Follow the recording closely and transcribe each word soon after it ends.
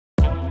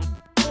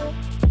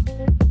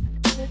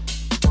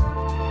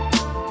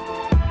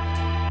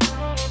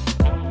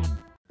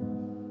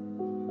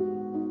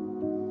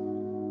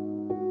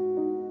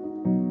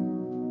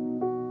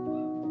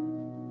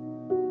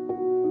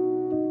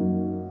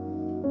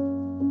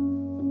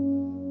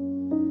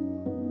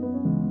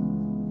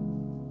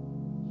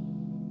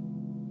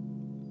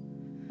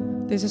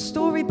There's a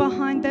story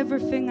behind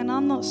everything, and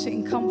I'm not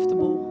sitting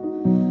comfortable.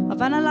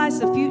 I've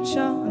analysed the future,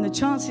 and the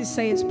chances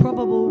say it's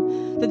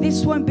probable that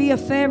this won't be a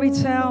fairy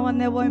tale and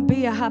there won't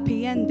be a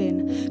happy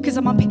ending. Because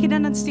I'm unpicking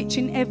and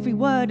unstitching every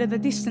word of the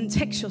distant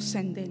text you're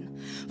sending.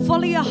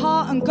 Follow your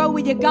heart and go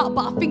with your gut,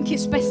 but I think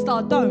it's best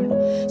I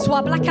don't. So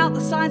I black out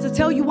the signs and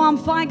tell you I'm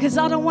fine, because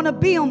I don't want to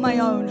be on my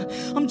own.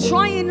 I'm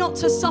trying not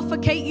to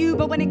suffocate you,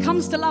 but when it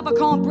comes to love I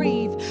can't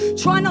breathe.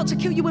 Try not to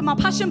kill you with my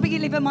passion, but you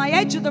live at my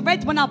edge of the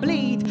red when I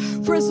bleed.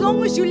 For as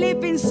long as you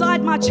live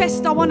inside my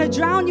chest, I want to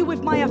drown you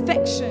with my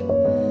affection.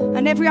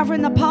 And every other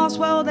in the past,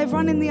 well, they've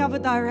run in the other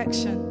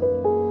direction.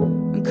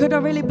 And could I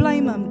really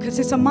blame them? Because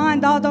it's a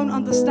mind I don't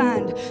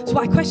understand. So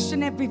I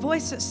question every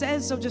voice that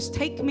says, oh, just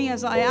take me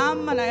as I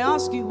am. And I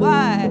ask you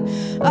why.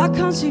 I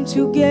can't seem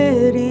to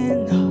get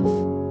enough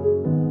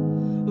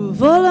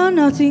of all or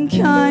nothing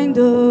kind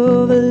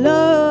of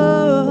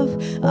love.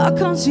 I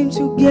can't seem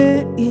to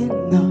get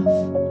enough.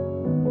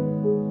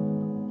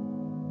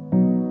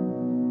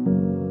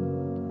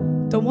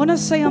 Don't want to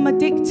say I'm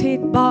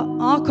addicted, but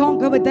I can't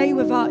go a day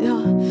without ya.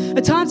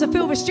 At times I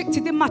feel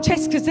restricted in my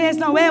chest because there's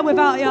no air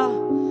without ya.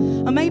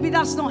 And maybe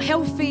that's not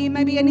healthy,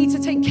 maybe I need to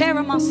take care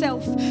of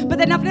myself. But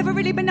then I've never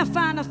really been a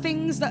fan of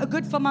things that are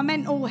good for my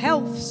mental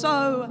health.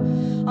 So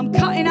I'm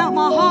cutting out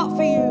my heart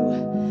for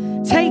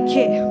you. Take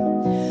it.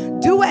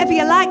 Do whatever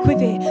you like with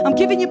it. I'm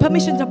giving you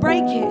permission to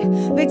break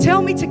it. They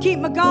tell me to keep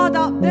my guard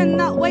up, then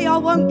that way I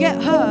won't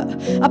get hurt.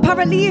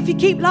 Apparently if you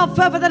keep love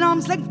further than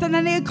arm's length, then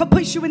it could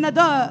push you in the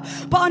dirt.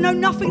 But I know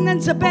nothing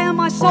than to bare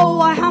my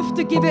soul. I have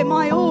to give it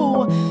my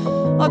all.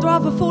 I'd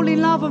rather fall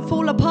in love and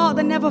fall apart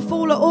than never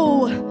fall at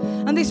all.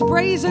 And this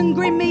brazen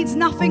grin means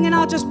nothing, and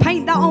I'll just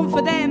paint that on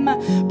for them.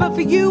 But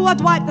for you I'd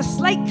wipe the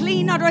slate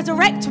clean, I'd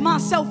resurrect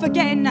myself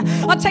again.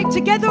 I'd tape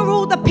together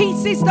all the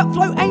pieces that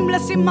float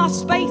aimless in my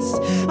space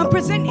and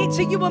present it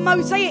to you, a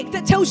mosaic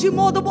that tells you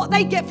more than what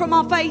they get from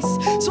my face.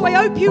 So I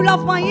hope you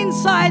love my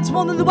insides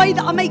more than the way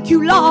that I make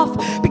you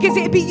laugh, because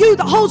it'd be you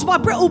that holds my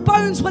brittle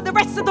bones when the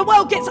rest of the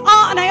world gets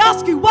art. And I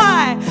ask you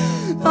why.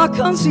 I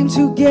can't seem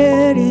to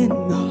get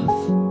enough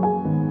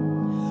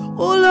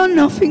all or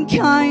nothing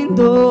kind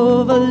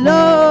of a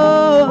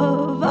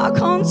love. I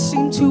can't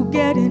seem to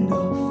get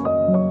enough.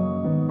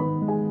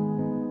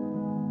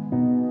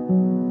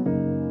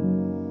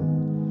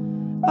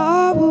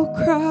 I will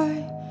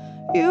cry,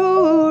 you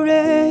will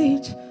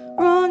rage,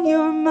 run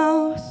your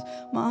mouth,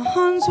 my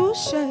hands will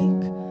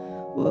shake.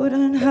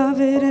 Wouldn't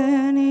have it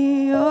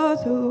any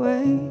other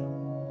way.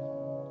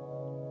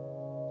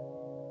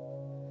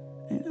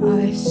 And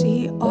I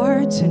see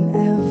art in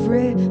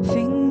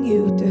everything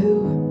you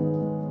do.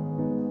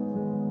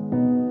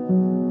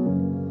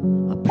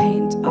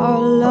 Paint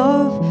our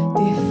love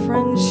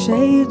different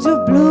shades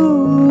of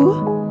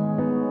blue.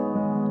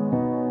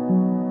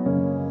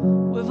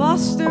 With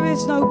us there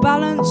is no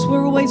balance,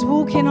 we're always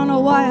walking on a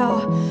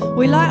wire.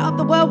 We light up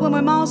the world when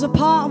we're miles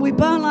apart, and we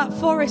burn like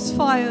forest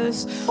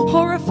fires.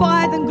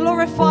 Horrified and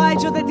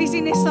glorified, you're the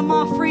dizziness of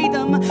my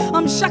freedom.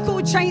 I'm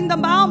shackled, chained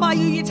and bound by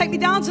you. You take me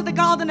down to the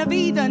Garden of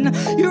Eden.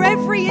 You're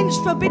every inch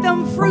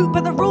forbidden fruit,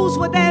 but the rules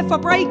were there for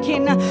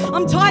breaking.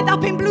 I'm tied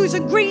up in blues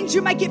and greens,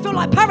 you make it feel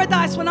like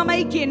paradise when I'm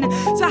aching.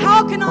 So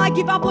how can I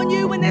give up on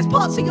you when there's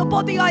parts of your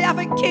body I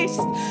haven't kissed?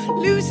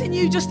 Losing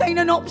you just ain't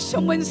an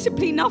option when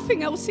simply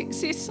nothing else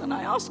exists. And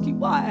I ask you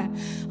why.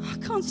 I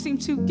can't seem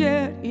to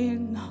get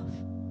enough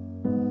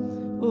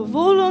of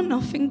all or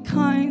nothing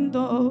kind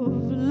of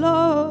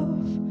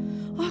love.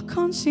 I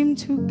can't seem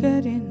to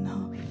get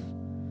enough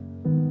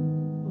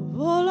of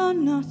all or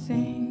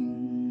nothing.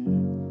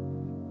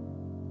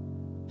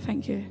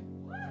 Thank you.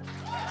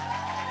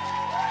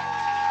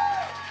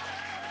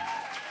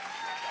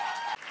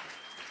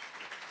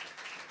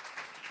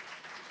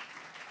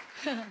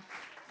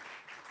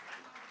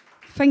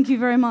 Thank you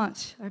very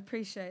much. I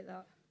appreciate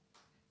that.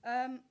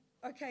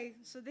 Okay,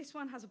 so this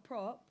one has a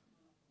prop.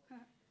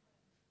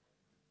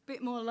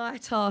 Bit more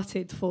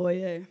light-hearted for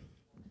you.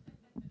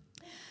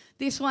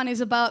 This one is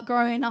about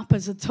growing up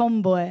as a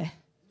tomboy.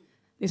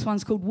 This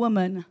one's called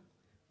Woman.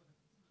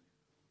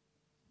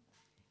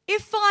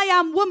 If I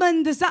am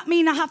woman, does that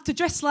mean I have to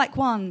dress like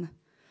one?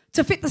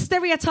 To fit the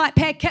stereotype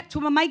hair kept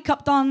with my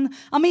makeup done?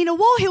 I mean, I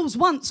wore heels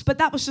once, but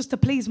that was just to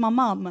please my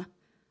mum.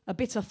 A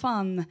bit of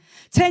fun.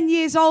 10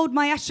 years old,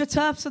 my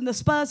AstroTurfs and the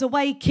Spurs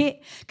away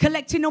kit.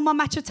 Collecting all my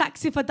match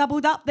attacks. If I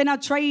doubled up, then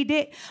I'd trade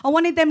it. I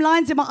wanted them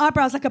lines in my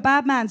eyebrows like a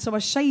bad man, so I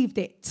shaved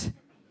it.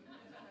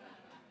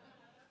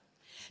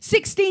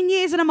 16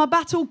 years and I'm a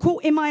battle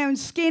caught in my own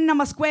skin.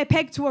 I'm a square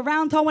peg to a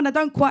round hole and I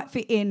don't quite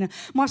fit in.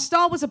 My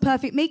style was a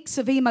perfect mix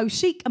of emo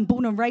chic and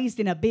born and raised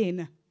in a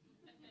bin.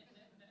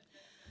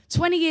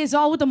 20 years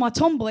old and my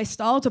tomboy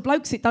style to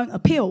blokes it don't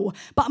appeal.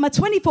 But I'm a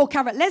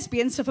 24-carat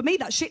lesbian, so for me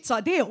that shit's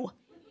ideal.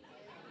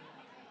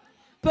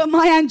 But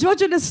my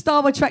androgynous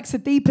star attracts the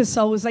deeper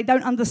souls. They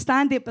don't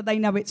understand it, but they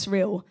know it's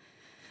real.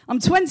 I'm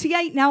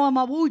 28 now and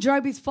my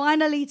wardrobe is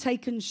finally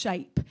taken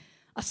shape.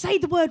 I say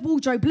the word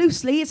wardrobe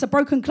loosely. It's a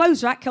broken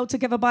clothes rack held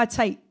together by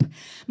tape.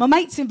 My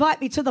mates invite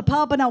me to the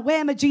pub and I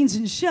wear my jeans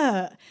and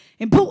shirt.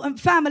 Important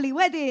family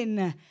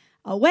wedding.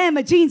 I wear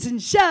my jeans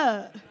and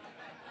shirt.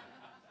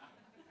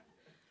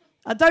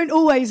 I don't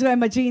always wear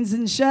my jeans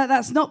and shirt.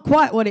 That's not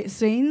quite what it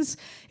seems.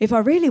 If I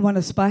really want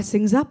to spice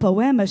things up, I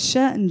wear my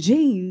shirt and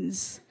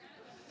jeans.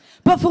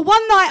 But for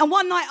one night and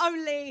one night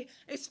only,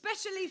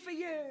 especially for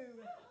you,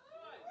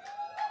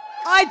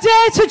 I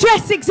dare to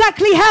dress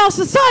exactly how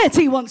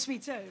society wants me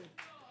to.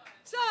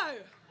 So,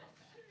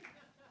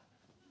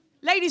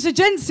 ladies and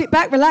gents, sit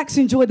back, relax,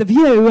 enjoy the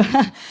view.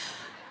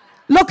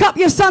 Lock up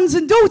your sons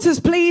and daughters,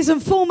 please,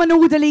 and form an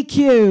orderly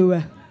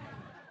queue.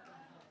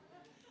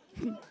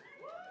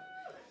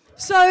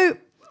 So,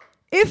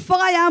 if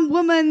I am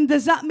woman,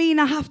 does that mean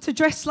I have to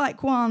dress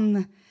like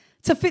one?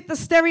 To fit the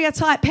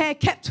stereotype, hair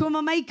kept with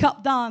my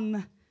makeup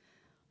done?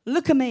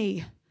 Look at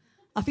me.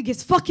 I think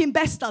it's fucking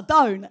best I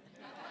don't.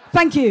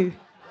 Thank you.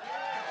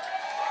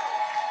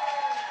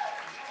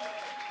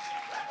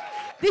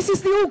 This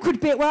is the awkward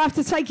bit where I have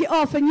to take it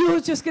off and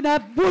you're just going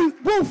to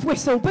wolf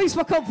whistle, boost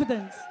my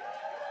confidence.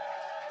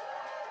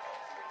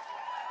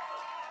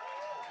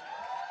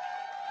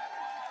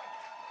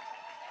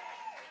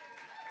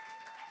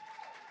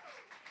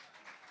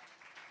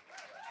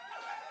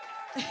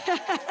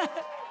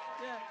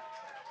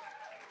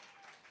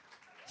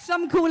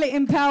 Some call it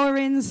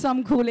empowering,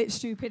 some call it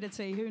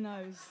stupidity. Who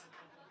knows?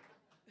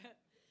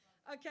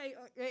 Okay,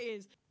 it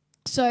is.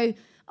 So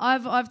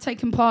I've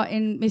taken part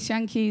in Miss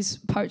Yankee's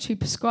Poetry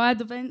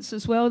Prescribed events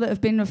as well that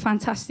have been a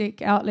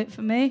fantastic outlet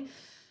for me.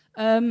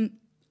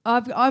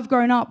 I've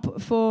grown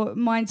up for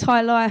my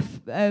entire life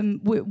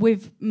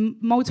with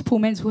multiple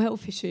mental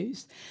health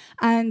issues,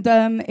 and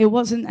it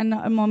wasn't. And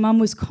my mum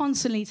was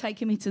constantly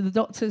taking me to the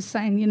doctors,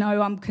 saying, you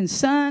know, I'm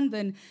concerned,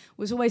 and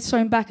was always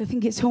throwing back. I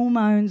think it's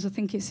hormones. I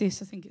think it's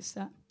this. I think it's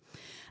that.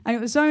 And it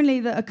was only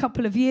that a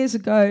couple of years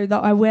ago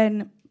that I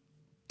went.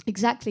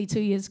 Exactly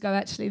 2 years ago,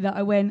 actually, that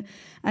I went,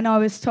 and I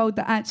was told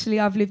that actually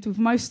I've lived with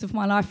most of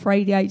my life for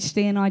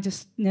ADHD, and I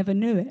just never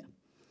knew it.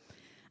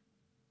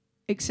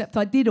 Except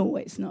I did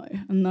always know,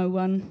 and no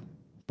one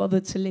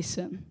bothered to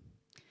listen.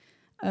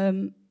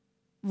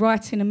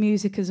 Writing and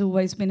music has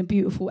always been a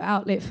beautiful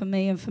outlet for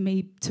me and for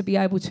me to be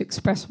able to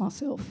express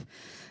myself.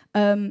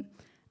 And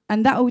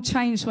that all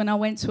changed when I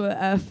went to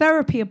a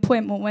therapy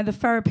appointment where the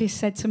therapist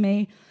said to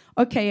me,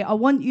 okay, I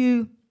want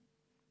you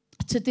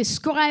to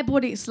describe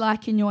what it's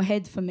like in your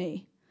head for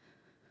me.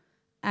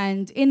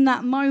 And in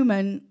that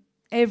moment,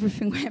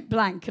 everything went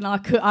blank and I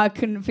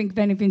couldn't think of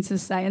anything to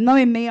say. And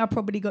knowing me, I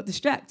probably got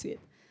distracted.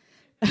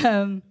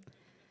 But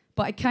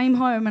I came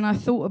home and I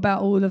thought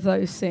about all of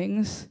those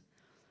things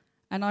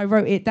and I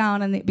wrote it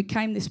down and it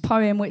became this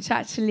poem which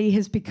actually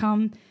has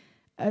become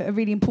a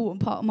really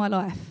important part of my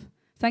life.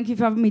 Thank you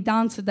for having me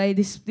down today.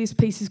 This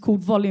piece is called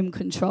Volume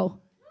Control.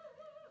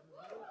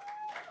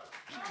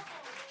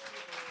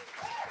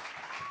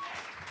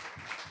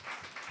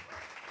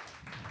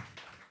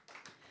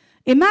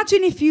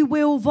 Imagine, if you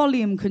will,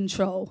 volume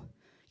control.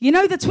 You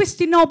know the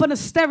twisty knob on a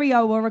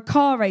stereo or a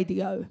car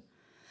radio?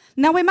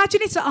 Now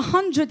imagine it's at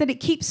 100 and it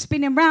keeps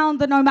spinning round,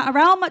 and no matter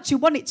how much you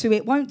want it to,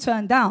 it won't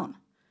turn down.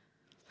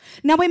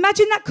 Now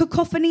imagine that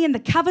cacophony in the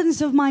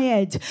caverns of my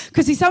head,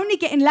 because it's only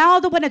getting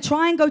louder when I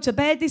try and go to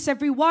bed. This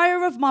every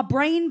wire of my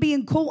brain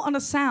being caught on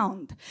a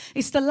sound.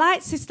 It's the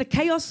lights, it's the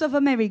chaos of a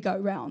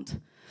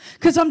merry-go-round.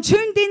 Because I'm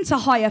tuned into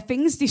higher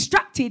things,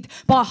 distracted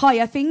by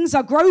higher things.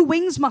 I grow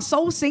wings, my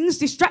soul sings,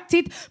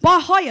 distracted by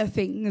higher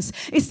things.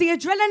 It's the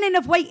adrenaline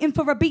of waiting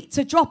for a beat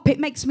to drop. It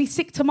makes me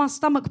sick to my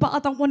stomach, but I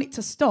don't want it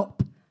to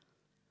stop.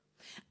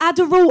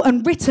 Adderall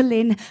and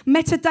Ritalin,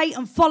 Metadate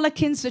and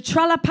Follikins, the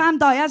Tralapam,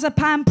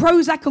 Diazepam,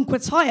 Prozac and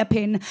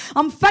Quetiapine.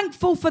 I'm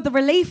thankful for the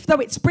relief, though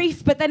it's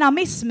brief, but then I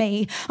miss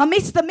me. I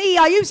miss the me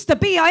I used to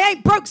be. I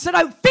ain't broke, so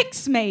don't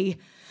fix me.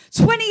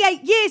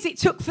 28 years it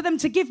took for them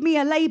to give me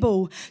a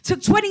label.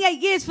 Took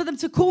 28 years for them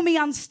to call me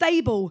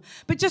unstable.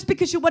 But just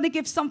because you want to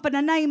give something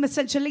a name,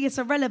 essentially it's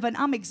irrelevant.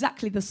 I'm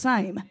exactly the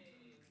same.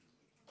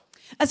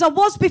 As I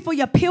was before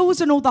your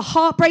pills and all the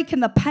heartbreak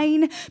and the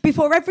pain,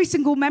 before every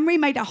single memory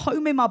made a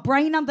home in my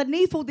brain,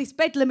 underneath all this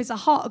bedlam is a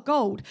heart of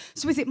gold.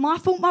 So is it my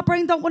fault my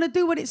brain don't want to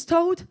do what it's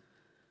told?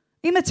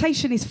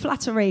 Imitation is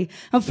flattery,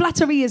 and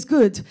flattery is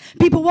good.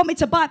 People want me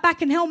to bite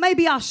back, and hell,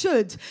 maybe I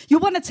should. You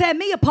want to tear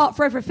me apart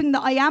for everything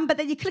that I am, but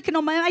then you're clicking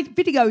on my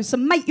videos, so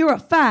mate, you're a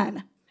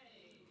fan.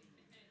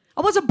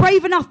 I wasn't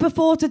brave enough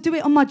before to do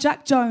it on my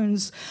Jack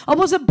Jones. I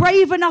wasn't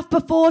brave enough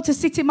before to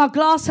sit in my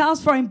glass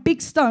house throwing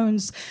big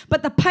stones.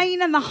 But the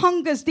pain and the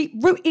hunger's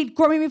deep-rooted,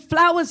 growing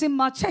flowers in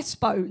my chest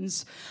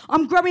bones.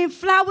 I'm growing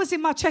flowers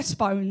in my chest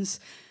bones.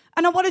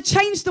 And I want to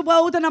change the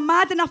world, and I'm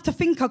mad enough to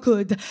think I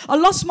could. I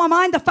lost my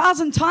mind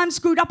 1,000 times,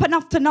 screwed up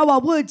enough to know I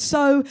would.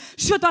 So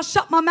should I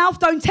shut my mouth?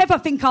 Don't ever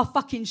think I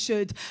fucking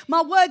should.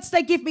 My words,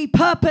 they give me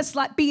purpose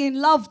like being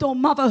loved or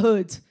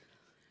motherhood.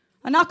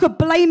 And I could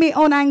blame it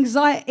on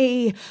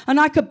anxiety, and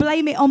I could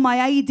blame it on my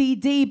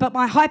ADD, but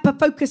my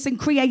hyper-focus and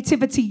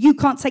creativity, you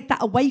can't take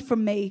that away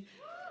from me.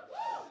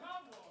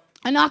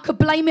 And I could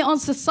blame it on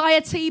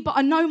society, but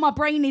I know my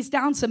brain is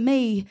down to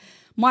me.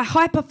 My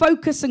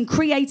hyper-focus and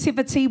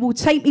creativity will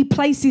take me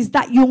places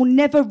that you'll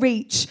never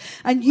reach,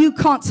 and you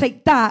can't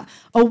take that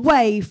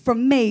away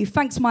from me.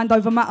 Thanks, Mind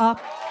Over Matter.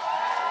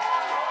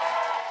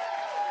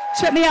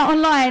 Check me out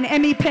online,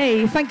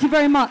 EMY.P. Thank you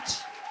very much.